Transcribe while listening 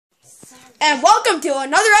And welcome to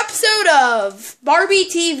another episode of Barbie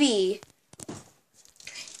TV.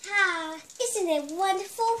 Ah, isn't it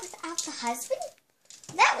wonderful without the husband?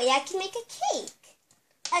 That way I can make a cake.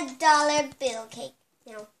 A dollar bill cake.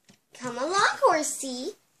 Now, come along,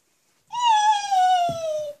 horsey.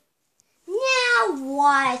 Yay! Now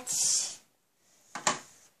what?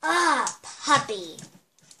 Ah, puppy.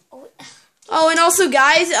 Oh, and also,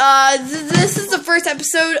 guys, this is the first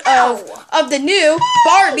episode of the new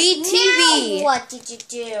Barbie TV. Now what did you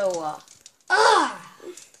do? Ah.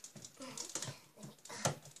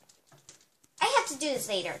 I have to do this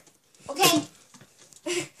later. Okay?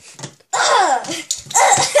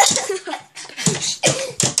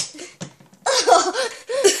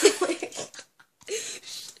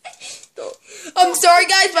 I'm sorry,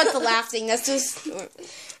 guys, about the laughing. That's just...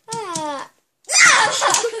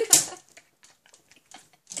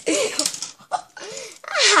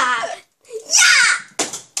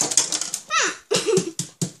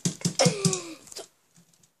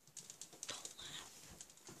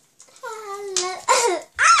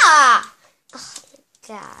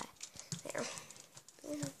 God. There.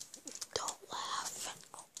 Don't laugh.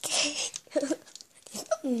 Okay.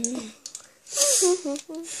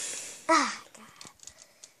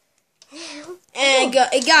 And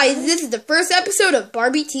guys, this is the first episode of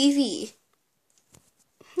Barbie TV.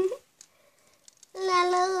 La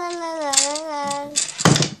la la la la la.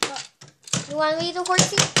 You want to leave the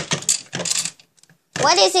horsey?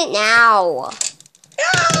 What is it now?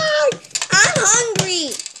 Ah, I'm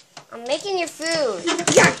hungry. I'm making your food.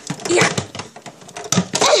 Yeah, yeah.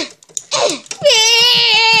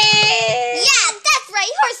 Yeah, that's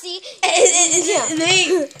right, horsey.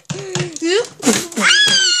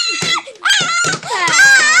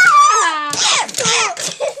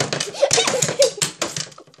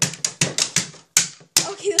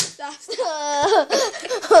 Okay, let's stop.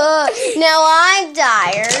 Now I'm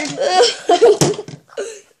tired.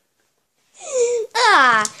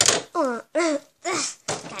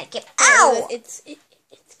 Gotta get. Ow! It's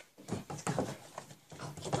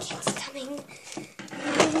coming.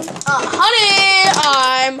 honey,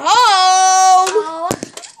 I'm home. Oh,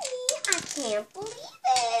 honey, I can't believe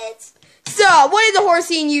it. So, what did the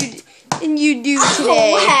horsey and you do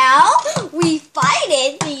today? Well, we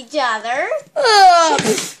fighted each other.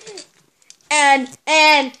 And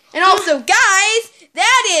also, guys,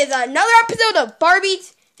 that is another episode of Barbie.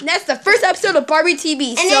 And that's the first episode of Barbie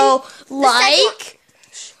TV. And so subscribe,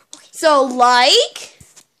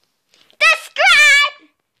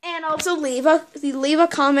 and also leave a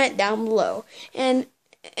comment down below. And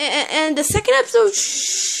the second episode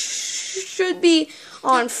should be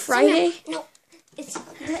on Friday. No, it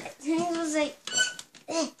was like.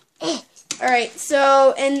 All right.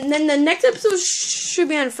 So and then the next episode should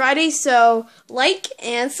be on Friday. So like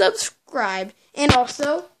and subscribe, and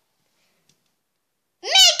also.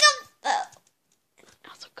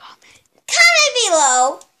 Also comment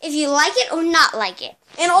below if you like it or not like it.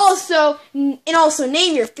 and also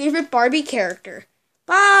name your favorite Barbie character.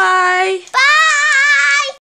 Bye. Bye.